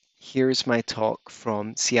here's my talk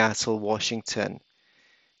from Seattle, Washington.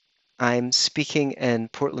 I'm speaking in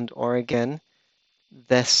Portland, Oregon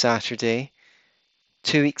this Saturday.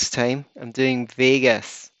 2 weeks' time, I'm doing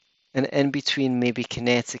Vegas, and in between, maybe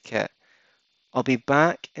Connecticut. I'll be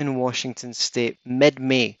back in Washington State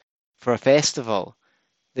mid-May for a festival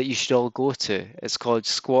that you should all go to. It's called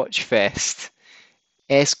Squatch Fest.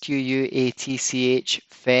 SQUATCH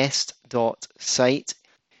fest.site.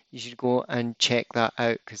 You should go and check that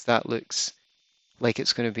out because that looks like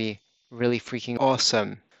it's going to be really freaking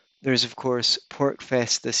awesome. There's, of course, Pork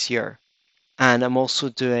Fest this year. And I'm also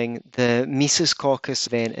doing the Mises Caucus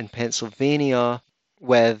event in Pennsylvania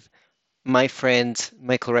with my friend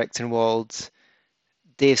Michael Rechtenwald,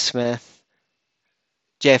 Dave Smith,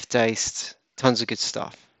 Jeff Deist, tons of good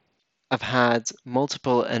stuff. I've had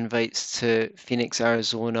multiple invites to Phoenix,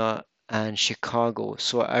 Arizona, and Chicago,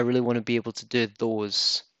 so I really want to be able to do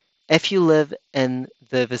those. If you live in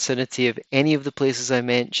the vicinity of any of the places I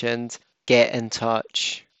mentioned, get in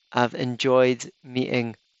touch. I've enjoyed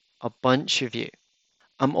meeting a bunch of you.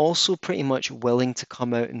 I'm also pretty much willing to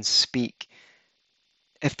come out and speak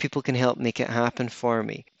if people can help make it happen for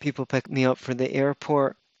me. People pick me up from the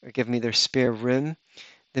airport or give me their spare room.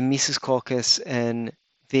 The Mises Caucus in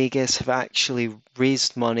Vegas have actually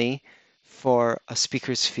raised money for a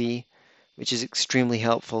speaker's fee, which is extremely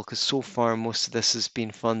helpful because so far most of this has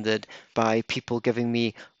been funded by people giving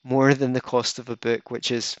me more than the cost of a book,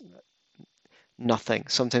 which is nothing.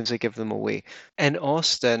 Sometimes I give them away. In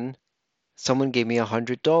Austin, someone gave me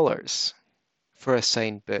 $100 for a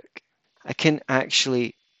signed book. I can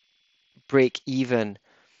actually break even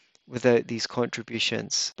without these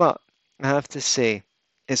contributions. But I have to say,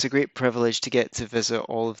 it's a great privilege to get to visit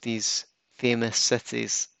all of these famous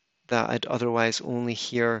cities that I'd otherwise only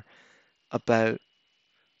hear about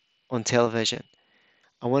on television.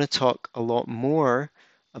 I want to talk a lot more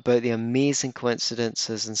about the amazing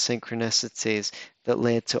coincidences and synchronicities that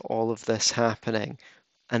led to all of this happening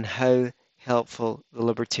and how helpful the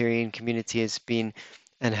libertarian community has been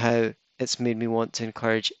and how it's made me want to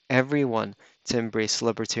encourage everyone to embrace the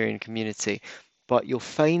libertarian community. But you'll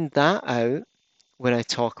find that out when I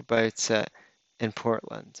talk about it in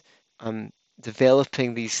Portland. I'm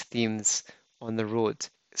developing these themes on the road.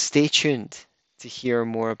 Stay tuned to hear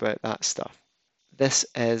more about that stuff. This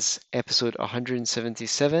is episode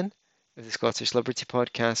 177 of the Scottish Liberty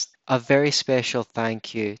Podcast. A very special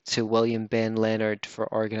thank you to William Ben Leonard for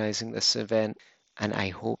organising this event, and I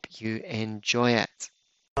hope you enjoy it.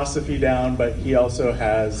 Philosophy down, but he also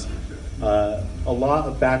has a lot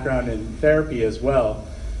of background in therapy as well.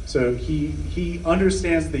 So he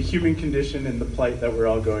understands the human condition and the plight that we're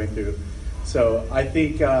all going through. So I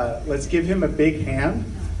think let's give him a big hand,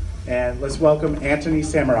 and let's welcome Antony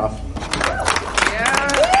Sammeroff.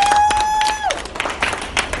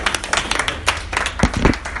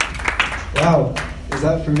 Wow, is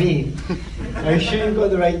that for me? Are you sure you've got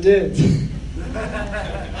the right dude?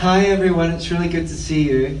 Hi everyone, it's really good to see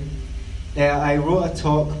you. I wrote a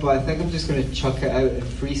talk, but I think I'm just going to chuck it out in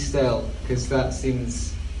freestyle because that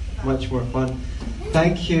seems much more fun.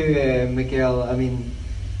 Thank you, Miguel. I mean,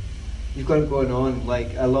 you've got it going on.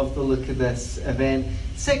 Like, I love the look of this event.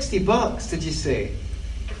 $60, did you say?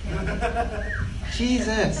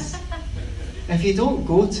 Jesus. If you don't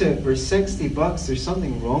go to it for $60, there's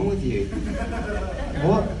something wrong with you.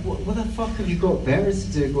 What the fuck have you got better to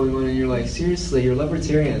do going on in your life? Seriously, you're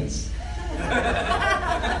libertarians.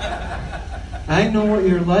 I know what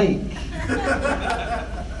you're like.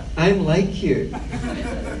 I'm like you.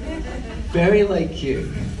 Very like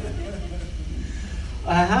you.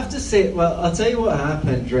 I have to say, well, I'll tell you what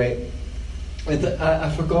happened, right? I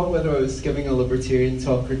forgot whether I was giving a libertarian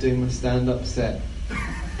talk or doing my stand-up set.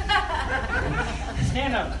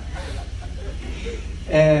 Stand up.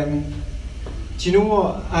 Do you know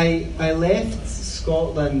what? I left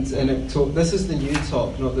Scotland in October. This is the new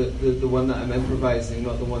talk, not the one that I'm improvising,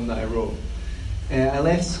 not the one that I wrote. I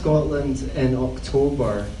left Scotland in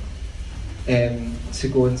October to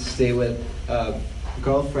go and stay with a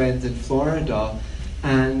girlfriend in Florida,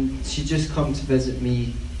 and she just come to visit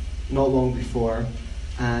me not long before,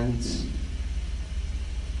 and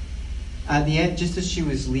at the end, just as she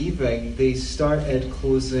was leaving, they started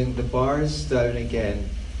closing the bars down again.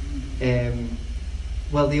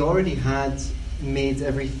 Well, they already had made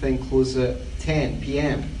everything close at 10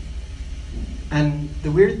 p.m. And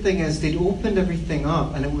the weird thing is, they'd opened everything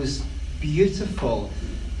up, and it was beautiful.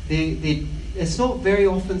 It's not very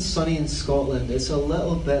often sunny in Scotland. It's a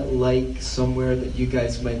little bit like somewhere that you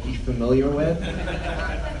guys might be familiar with.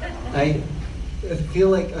 I feel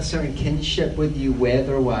like a certain kinship with you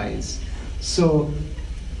weather-wise. So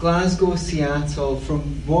Glasgow, Seattle, from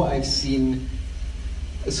what I've seen,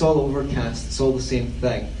 it's all overcast, it's all the same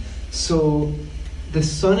thing. So the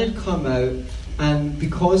sun had come out, and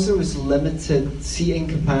because there was limited seating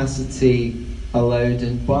capacity allowed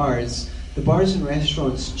in bars, the bars and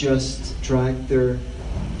restaurants just dragged their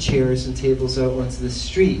chairs and tables out onto the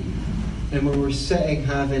street. And we were sitting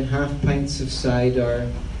having half pints of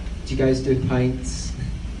cider. Do you guys do pints?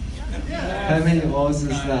 Yes. How many O's is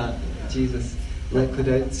that? Jesus. Liquid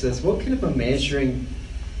ounces. What kind of a measuring?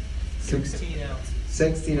 16 ounces.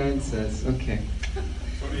 16 ounces, okay.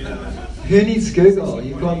 Who needs Google?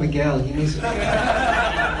 You've got Miguel. He knows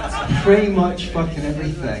pretty much fucking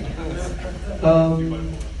everything.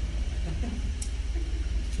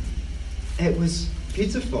 It was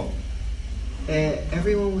beautiful.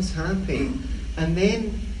 Everyone was happy. And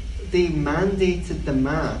then they mandated the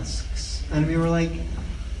masks. And we were like,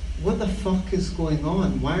 what the fuck is going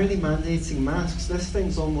on? Why are they mandating masks? This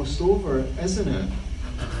thing's almost over, isn't it?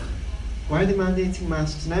 Why are they mandating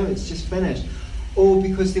masks now? It's just finished. Oh,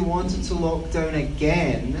 because they wanted to lock down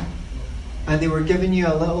again, and they were giving you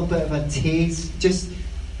a little bit of a taste, just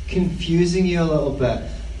confusing you a little bit.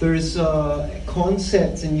 There's a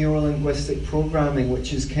concept in neurolinguistic programming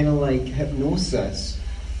which is kind of like hypnosis.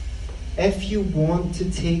 If you want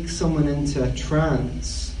to take someone into a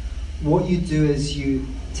trance, what you do is you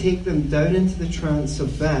take them down into the trance a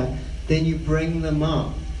bit, then you bring them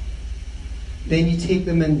up. Then you take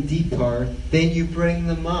them in deeper, then you bring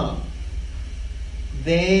them up.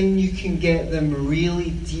 Then you can get them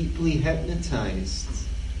really deeply hypnotized.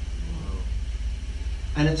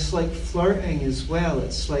 And it's like flirting as well.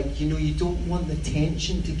 It's like, you don't want the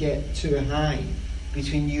tension to get too high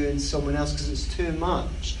between you and someone else because it's too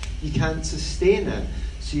much. You can't sustain it.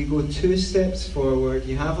 So you go 2 steps forward,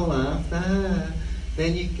 you have a laugh,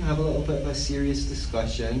 then you have a little bit of a serious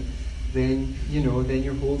discussion, then, then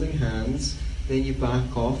you're holding hands, then you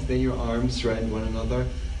back off, then your arms around one another,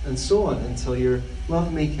 and so on until you're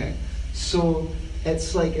lovemaking. So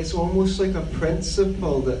it's almost like a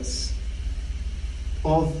principle that's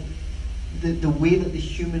of the way that the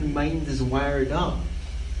human mind is wired up,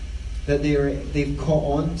 that they've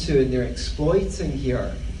caught on to and they're exploiting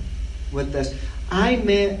here with this. I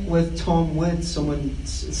met with Tom Woods.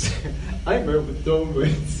 I met with Tom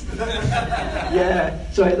Woods.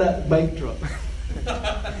 Yeah, sorry, that mic drop.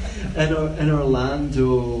 In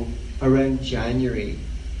Orlando around January,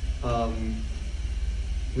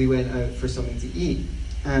 we went out for something to eat,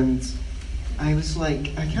 and I was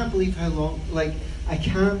like, I can't believe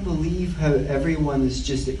how everyone is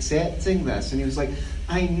just accepting this. And he was like,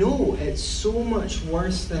 I know, it's so much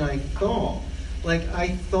worse than I thought. Like, I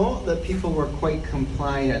thought that people were quite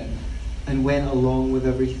compliant and went along with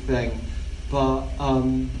everything, but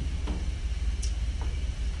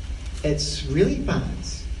it's really bad.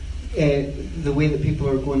 The way that people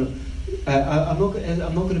are going to... I'm not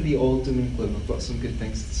going to be all doom and gloom. I've got some good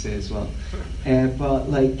things to say as well. But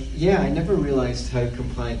I never realised how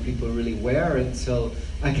compliant people really were until...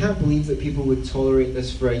 I can't believe that people would tolerate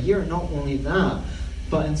this for a year. Not only that,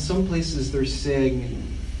 but in some places they're saying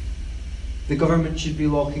the government should be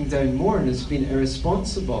locking down more and it's been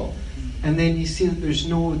irresponsible. And then you see that there's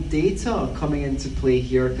no data coming into play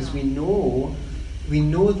here because we know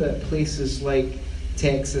that places like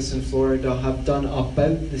Texas and Florida have done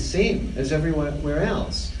about the same as everywhere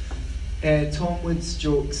else. Tom Woods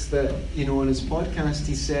jokes that, on his podcast,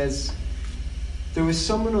 he says, there was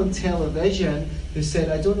someone on television who said,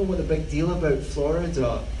 I don't know what the big deal about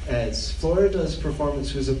Florida is. Florida's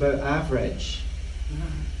performance was about average.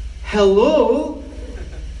 Hello?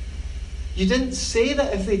 You didn't say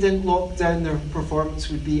that if they didn't lock down, their performance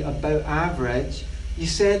would be about average. You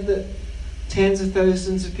said that tens of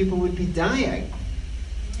thousands of people would be dying.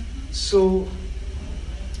 So,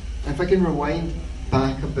 if I can rewind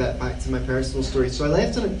back a bit, back to my personal story. So I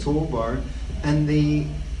left in October, and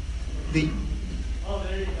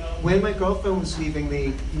when my girlfriend was leaving,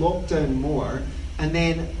 they locked down more, and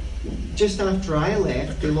then just after I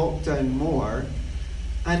left, they locked down more,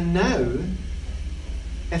 and now,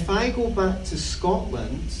 if I go back to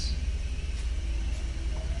Scotland,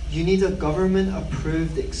 you need a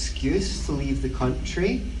government-approved excuse to leave the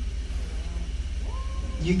country.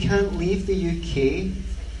 You can't leave the UK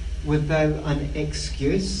without an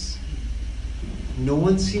excuse. No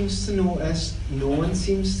one seems to notice. No one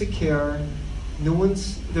seems to care.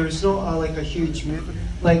 There's not a huge movement.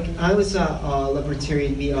 Like, I was at a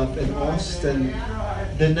libertarian meetup in Austin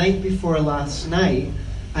the night before last night,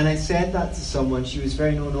 and I said that to someone. She was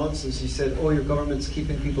very no-nonsense. She said, oh, your government's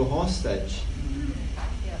keeping people hostage.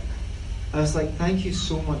 I was like, thank you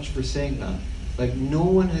so much for saying that. Like, no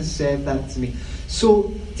one has said that to me.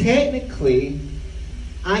 So, technically,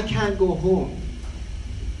 I can't go home.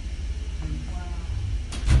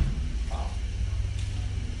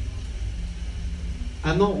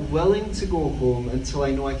 I'm not willing to go home until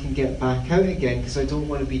I know I can get back out again because I don't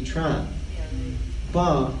want to be trapped.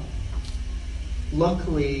 But,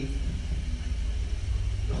 luckily,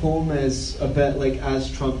 home is a bit like, as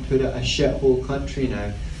Trump put it, a shithole country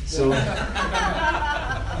now. So,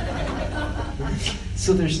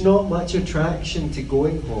 so there's not much attraction to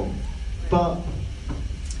going home. But,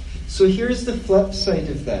 so here's the flip side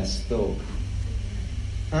of this, though.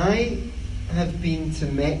 I have been to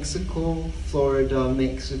Mexico, Florida,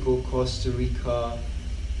 Mexico, Costa Rica,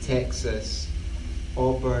 Texas,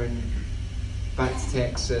 Auburn, back to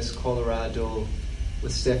Texas, Colorado,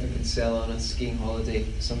 with Stefan Kinsella on a skiing holiday.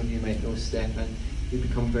 Some of you might know Stefan. We've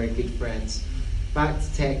become very good friends. Back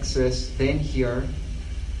to Texas, then here.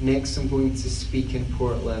 Next I'm going to speak in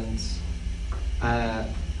Portland.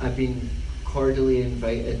 I've been cordially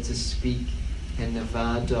invited to speak in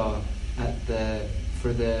Nevada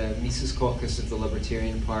for the Mises Caucus of the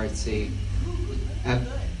Libertarian Party.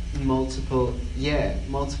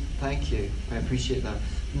 Thank you, I appreciate that.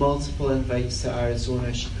 Multiple invites to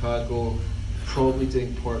Arizona, Chicago, probably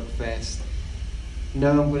doing Pork Fest.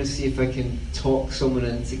 Now I'm going to see if I can talk someone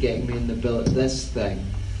into getting me in the bill at this thing.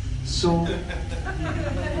 So,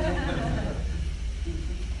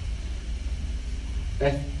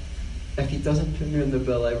 if he doesn't put me on the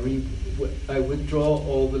bill, I withdraw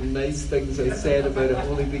all the nice things I said about it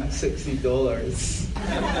only being $60.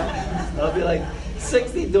 I'll be like,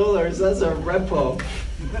 $60? That's a rip-off.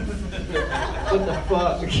 What the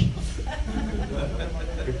fuck?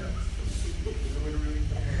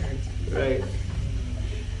 Right.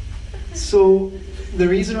 So, the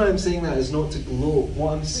reason why I'm saying that is not to gloat.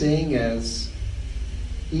 What I'm saying is,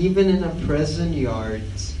 even in a prison yard,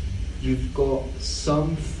 you've got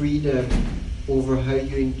some freedom over how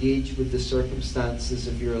you engage with the circumstances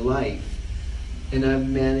of your life. And I've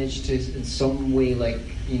managed to, in some way,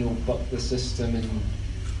 buck the system and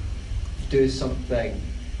do something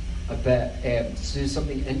a bit, do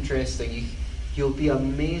something interesting. You'll be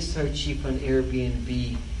amazed how cheap an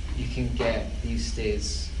Airbnb you can get these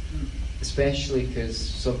days. Especially because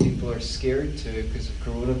some people are scared to because of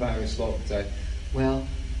coronavirus lockdown. Well,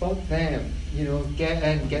 fuck them. Get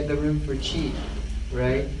in, get the room for cheap,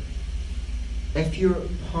 right? If you're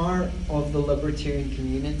part of the libertarian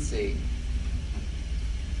community,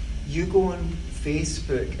 you go on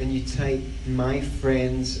Facebook and you type "my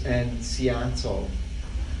friends in Seattle."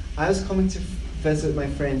 I was coming to visit my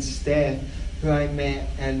friend Steph, who I met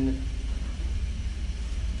in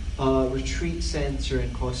a retreat center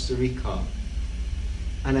in Costa Rica,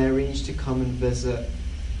 and I arranged to come and visit.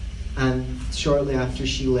 And shortly after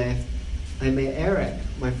she left, I met Eric,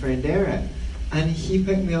 my friend Eric, and he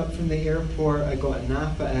picked me up from the airport. I got a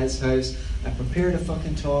nap at his house. I prepared a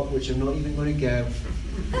fucking talk, which I'm not even going to give.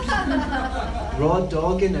 Raw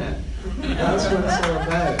dogging it. That's what it's all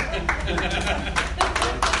about.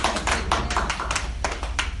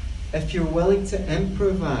 If you're willing to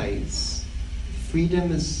improvise, freedom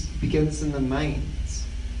begins in the mind.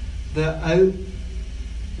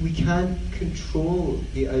 We can't control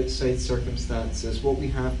the outside circumstances. What we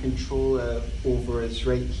have control over is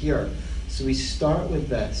right here. So we start with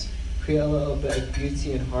this, create a little bit of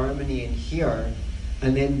beauty and harmony in here,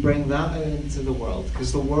 and then bring that out into the world.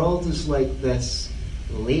 Because the world is like this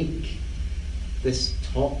lake, this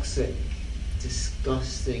toxic,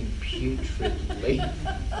 disgusting, putrid lake.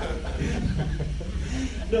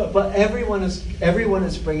 No, but everyone is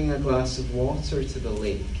bringing a glass of water to the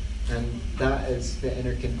lake. And that is the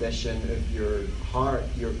inner condition of your heart,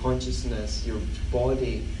 your consciousness, your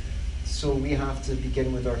body. So we have to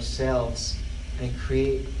begin with ourselves and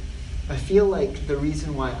create. I feel like the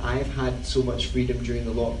reason why I've had so much freedom during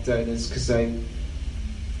the lockdown is because I'm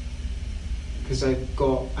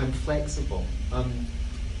flexible. I've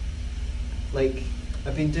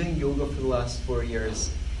been doing yoga for the last 4 years.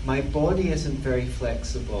 My body isn't very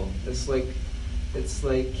flexible. It's like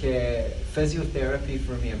physiotherapy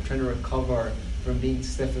for me. I'm trying to recover from being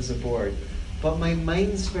stiff as a board. But my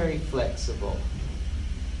mind's very flexible.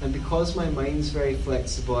 And because my mind's very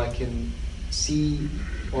flexible, I can see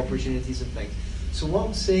opportunities and things. So what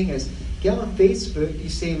I'm saying is, get on Facebook, you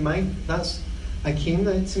say, I came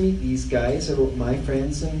out to meet these guys. I wrote "my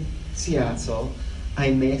friends in Seattle." I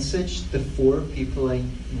messaged the 4 people I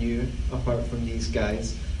knew, apart from these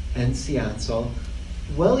guys, in Seattle.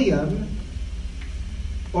 William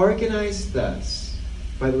organized this.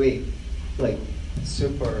 By the way,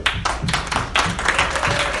 super.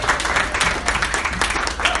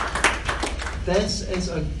 this is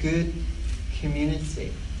a good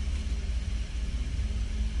community.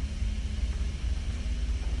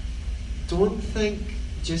 Don't think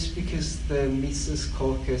just because the Mises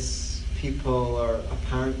Caucus people are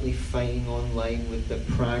apparently fighting online with the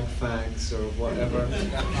Prague fags or whatever.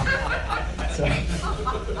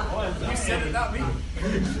 You said it, not me.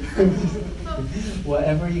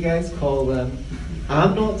 Whatever you guys call them.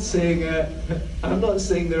 I'm not saying it. I'm not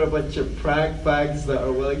saying they're a bunch of Prague fags that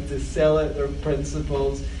are willing to sell out their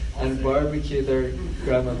principles and barbecue their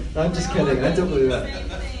grandma. No, I'm just kidding. I don't believe that.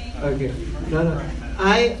 Okay. No.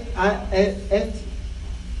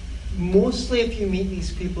 Mostly if you meet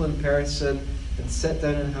these people in person and sit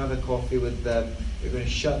down and have a coffee with them, you're going to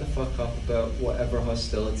shut the fuck up about whatever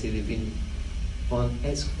hostility they've been on.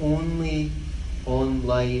 It's only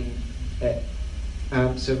online. It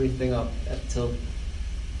amps everything up till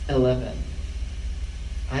 11.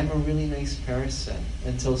 I'm a really nice person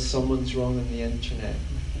until someone's wrong on the internet.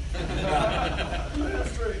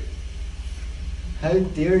 That's true. How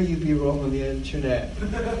dare you be wrong on the internet?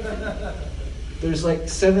 There's like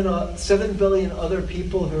 7 billion other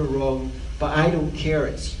people who are wrong, but I don't care,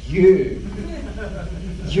 it's you.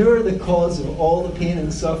 You're the cause of all the pain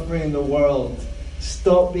and suffering in the world.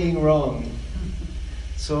 Stop being wrong.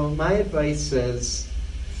 So my advice is,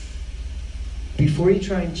 before you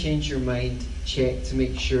try and change your mind, check to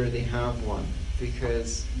make sure they have one,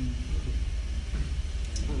 because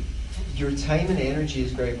your time and energy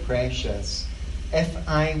is very precious. If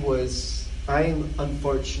I'm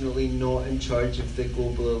unfortunately not in charge of the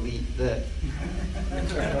global elite that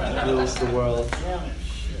rules the world,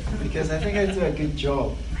 because I think I do a good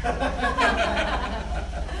job.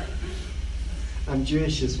 I'm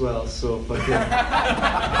Jewish as well, so fucking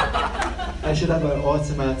I should have an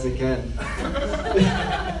automatic in.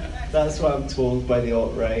 That's what I'm told by the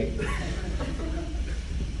alt-right.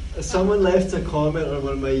 Someone left a comment on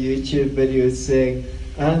one of my YouTube videos saying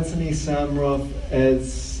Anthony Samroff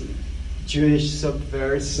is Jewish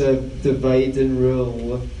subversive, divide and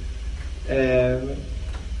rule.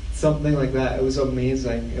 Something like that. It was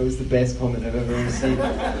amazing. It was the best comment I've ever received.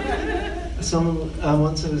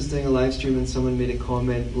 Once I was doing a live stream and someone made a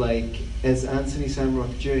comment like, is Anthony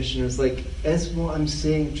Samroff Jewish? And I was like, is what I'm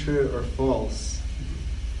saying true or false?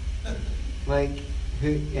 Like,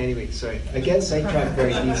 anyway, sorry. I get sidetracked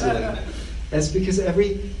very easily. It's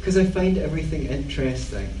because I find everything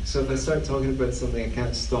interesting. So if I start talking about something, I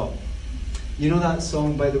can't stop. You know that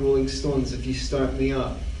song by the Rolling Stones, If You Start Me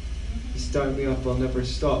Up? You start me up, I'll never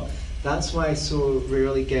stop. That's why I so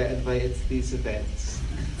rarely get invited to these events.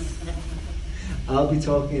 I'll be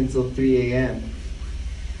talking until 3 a.m.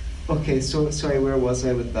 Okay, so sorry, where was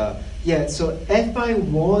I with that? Yeah, so if I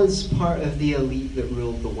was part of the elite that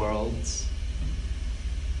ruled the world,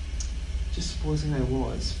 just supposing I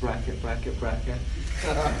was, bracket.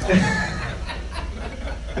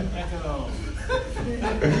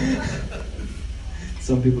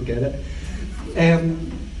 Some people get it.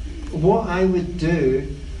 What I would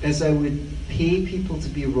do is I would pay people to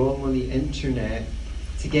be wrong on the internet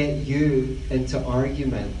to get you into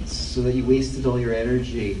arguments so that you wasted all your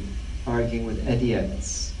energy arguing with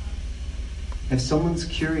idiots. If someone's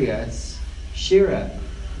curious, share it.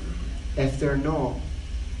 If they're not,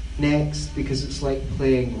 next, because it's like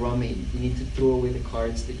playing rummy. You need to throw away the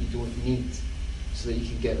cards that you don't need so that you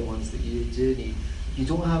can get the ones that you do need. You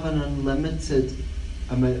don't have an unlimited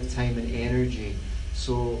amount of time and energy.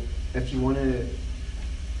 So if you want to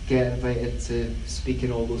get invited to speak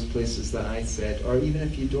in all those places that I said, or even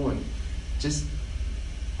if you don't, just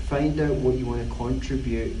find out what you want to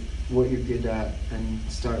contribute, what you're good at, and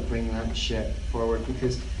start bringing that shit forward.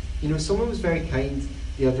 Because, someone was very kind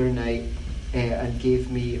the other night and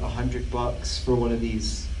gave me $100 for one of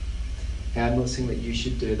these. I'm not saying that you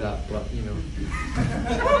should do that, but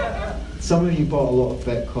some of you bought a lot of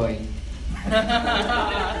Bitcoin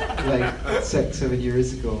like 6-7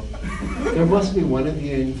 years ago. There must be one of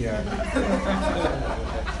you in here.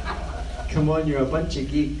 Come on, you're a bunch of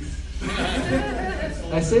geeks.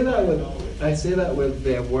 I say that with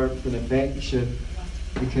warmth and affection,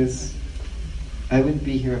 because I wouldn't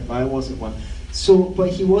be here if I wasn't one. So, but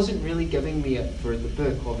he wasn't really giving me it for the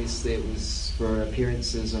book. Obviously, it was for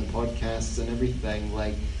appearances on podcasts and everything.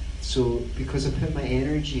 So because I put my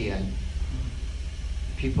energy in,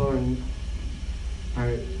 people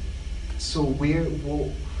are. So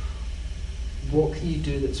what can you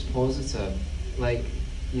do that's positive?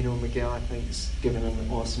 Miguel, I think, is given an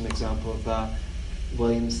awesome example of that.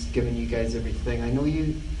 William's given you guys everything. I know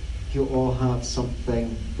you all have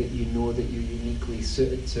something that you know that you're uniquely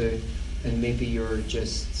suited to, and maybe you're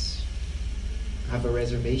just have a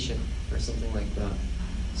reservation or something like that.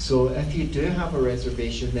 So if you do have a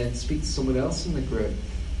reservation, then speak to someone else in the group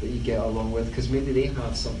that you get along with, because maybe they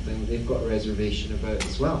have something that they've got a reservation about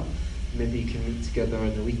as well. Maybe you can meet together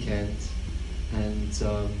on the weekend and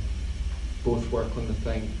both work on the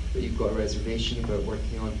thing that you've got a reservation about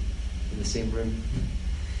working on in the same room.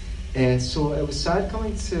 So it was sad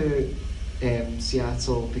coming to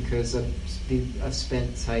Seattle, because I've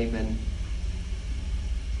spent time in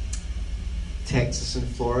Texas and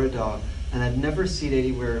Florida, and I've never seen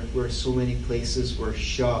anywhere where so many places were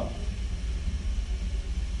shut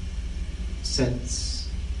since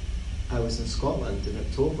I was in Scotland in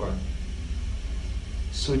October.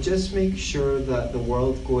 So just make sure that the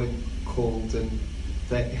world going cold and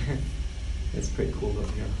it's pretty cold up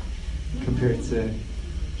here compared to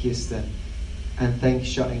Houston, and things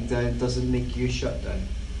shutting down doesn't make you shut down.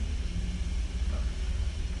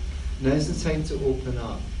 Now's the time to open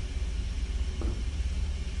up.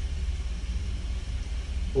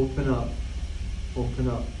 Open up, open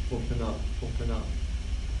up, open up, open up.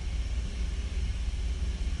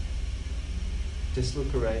 Just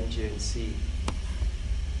look around you and see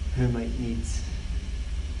who might need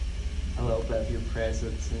a little bit of your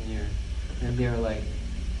presence in their light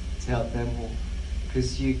to help them hope.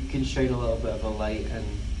 Because you can shine a little bit of a light, and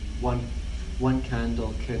one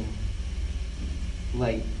candle can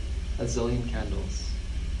light a zillion candles.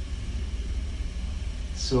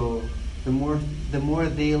 So the more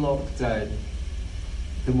they lock down,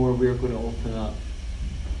 the more we're going to open up.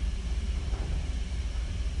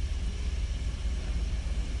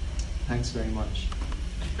 Thanks very much.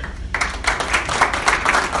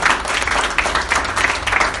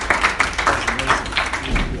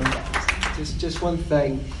 Just one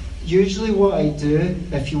thing. Usually what I do,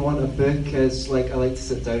 if you want a book, is I like to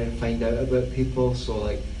sit down and find out about people.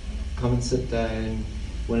 So come and sit down,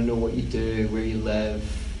 want to know what you do, where you live,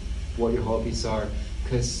 what your hobbies are.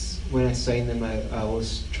 Because when I sign them out, I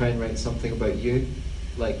always try and write something about you.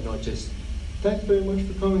 Not just, thanks very much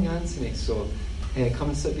for coming, Anthony. So come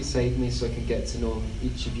and sit beside me so I can get to know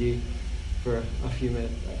each of you for a few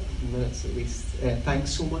minutes at least.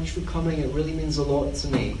 Thanks so much for coming. It really means a lot to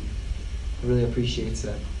me. I really appreciate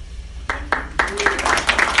it.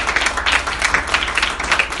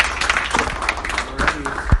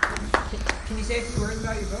 Can you say a few words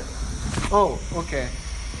about your book? Oh, okay.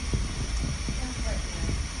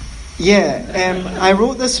 Yeah, I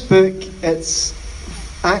wrote this book. It's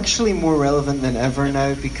actually more relevant than ever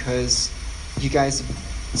now, because you guys,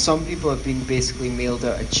 some people have been basically mailed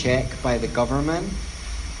out a check by the government.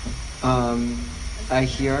 I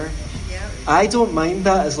hear. I don't mind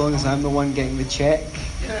that as long as I'm the one getting the check.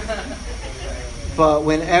 But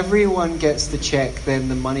when everyone gets the check, then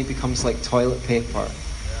the money becomes like toilet paper.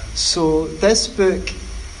 So this book,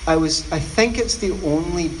 I think it's the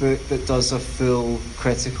only book that does a full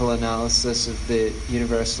critical analysis of the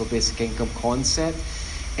universal basic income concept.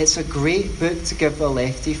 It's a great book to give a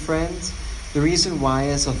lefty friend. The reason why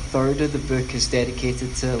is a third of the book is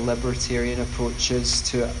dedicated to libertarian approaches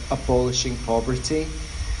to abolishing poverty.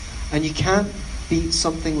 And you can't beat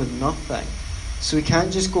something with nothing. So we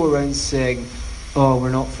can't just go around saying, oh,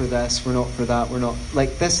 we're not for this, we're not for that, we're not...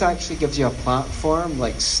 This actually gives you a platform,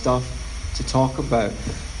 stuff to talk about.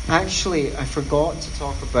 Actually, I forgot to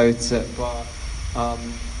talk about it, but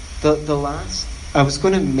the last... I was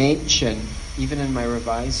going to mention, even in my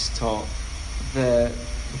revised talk, the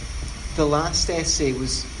last essay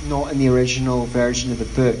was not in the original version of the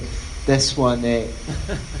book. This one,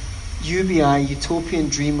 UBI, Utopian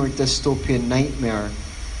Dream or Dystopian Nightmare.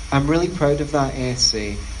 I'm really proud of that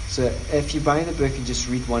essay. So if you buy the book and just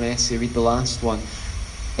read one essay, read the last one.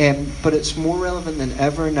 But it's more relevant than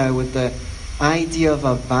ever now with the idea of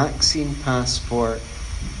a vaccine passport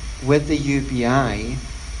with the UBI.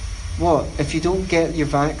 What? If you don't get your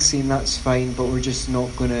vaccine, that's fine, but we're just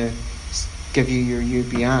not going to give you your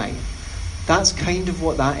UBI. That's kind of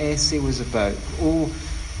what that essay was about. Oh,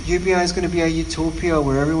 UBI is going to be a utopia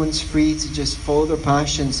where everyone's free to just follow their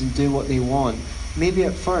passions and do what they want. Maybe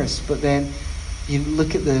at first, but then you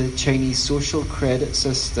look at the Chinese social credit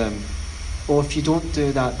system. Oh, if you don't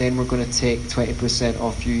do that, then we're going to take 20%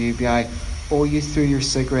 off your UBI. Oh, you threw your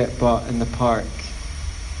cigarette butt in the park.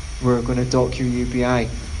 We're going to dock your UBI.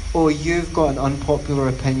 Oh, you've got an unpopular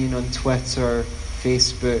opinion on Twitter,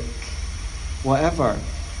 Facebook, whatever.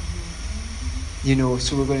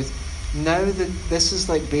 So we're going to... Now that this is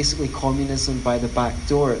basically communism by the back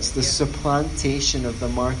door. It's the supplantation of the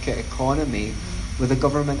market economy with a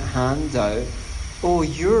government handout. Oh,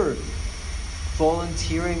 you're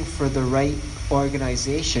volunteering for the right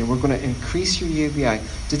organisation. We're going to increase your UBI.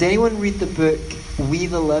 Did anyone read the book We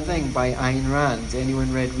the Living by Ayn Rand?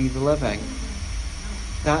 Anyone read We the Living?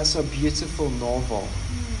 That's a beautiful novel.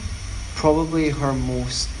 Probably her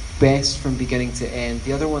most best from beginning to end.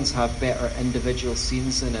 The other ones have better individual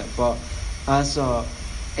scenes in it, but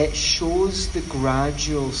it shows the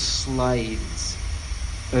gradual slide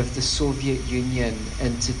of the Soviet Union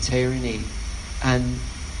into tyranny, and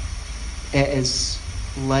it is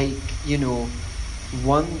like,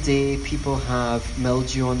 one day people have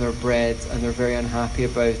mildew on their bread and they're very unhappy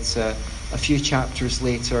about it. A few chapters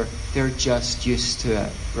later, they're just used to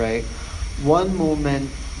it, right? One moment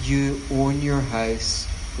you own your house,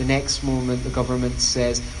 the next moment the government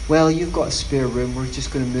says, well, you've got a spare room, we're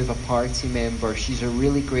just going to move a party member. She's a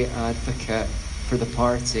really great advocate for the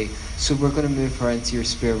party, so we're going to move her into your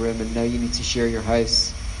spare room, and now you need to share your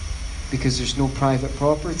house because there's no private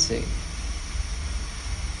property.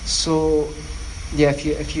 So, yeah,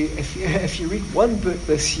 if you read one book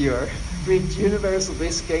this year, read Universal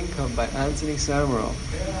Basic Income by Anthony Samaroff.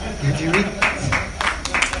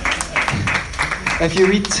 If you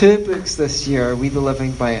read two books this year, We the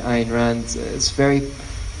Living by Ayn Rand, it's very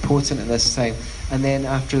potent at this time. And then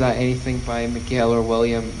after that, anything by Miguel or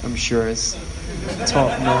William, I'm sure is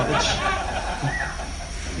top notch.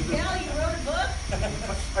 Miguel, you wrote a book?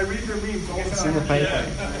 I read your memes all the It's in time. the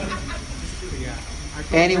pipeline.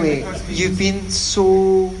 Anyway, you've been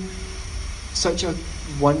such a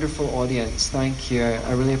wonderful audience. Thank you.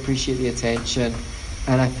 I really appreciate the attention,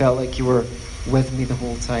 and I felt like you were with me the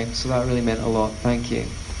whole time, so that really meant a lot. Thank you.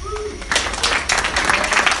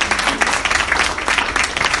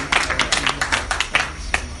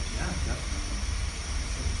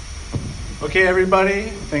 Okay, everybody,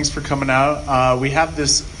 thanks for coming out. We have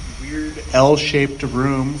this weird L-shaped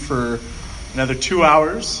room for another 2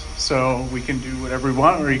 hours, so we can do whatever we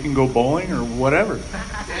want, or you can go bowling or whatever.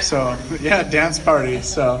 So, yeah, dance party.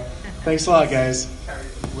 So, thanks a lot, guys.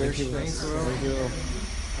 Where should I go? I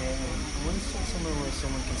want to sit somewhere where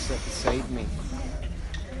someone can sit beside me.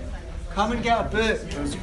 Come and get a book.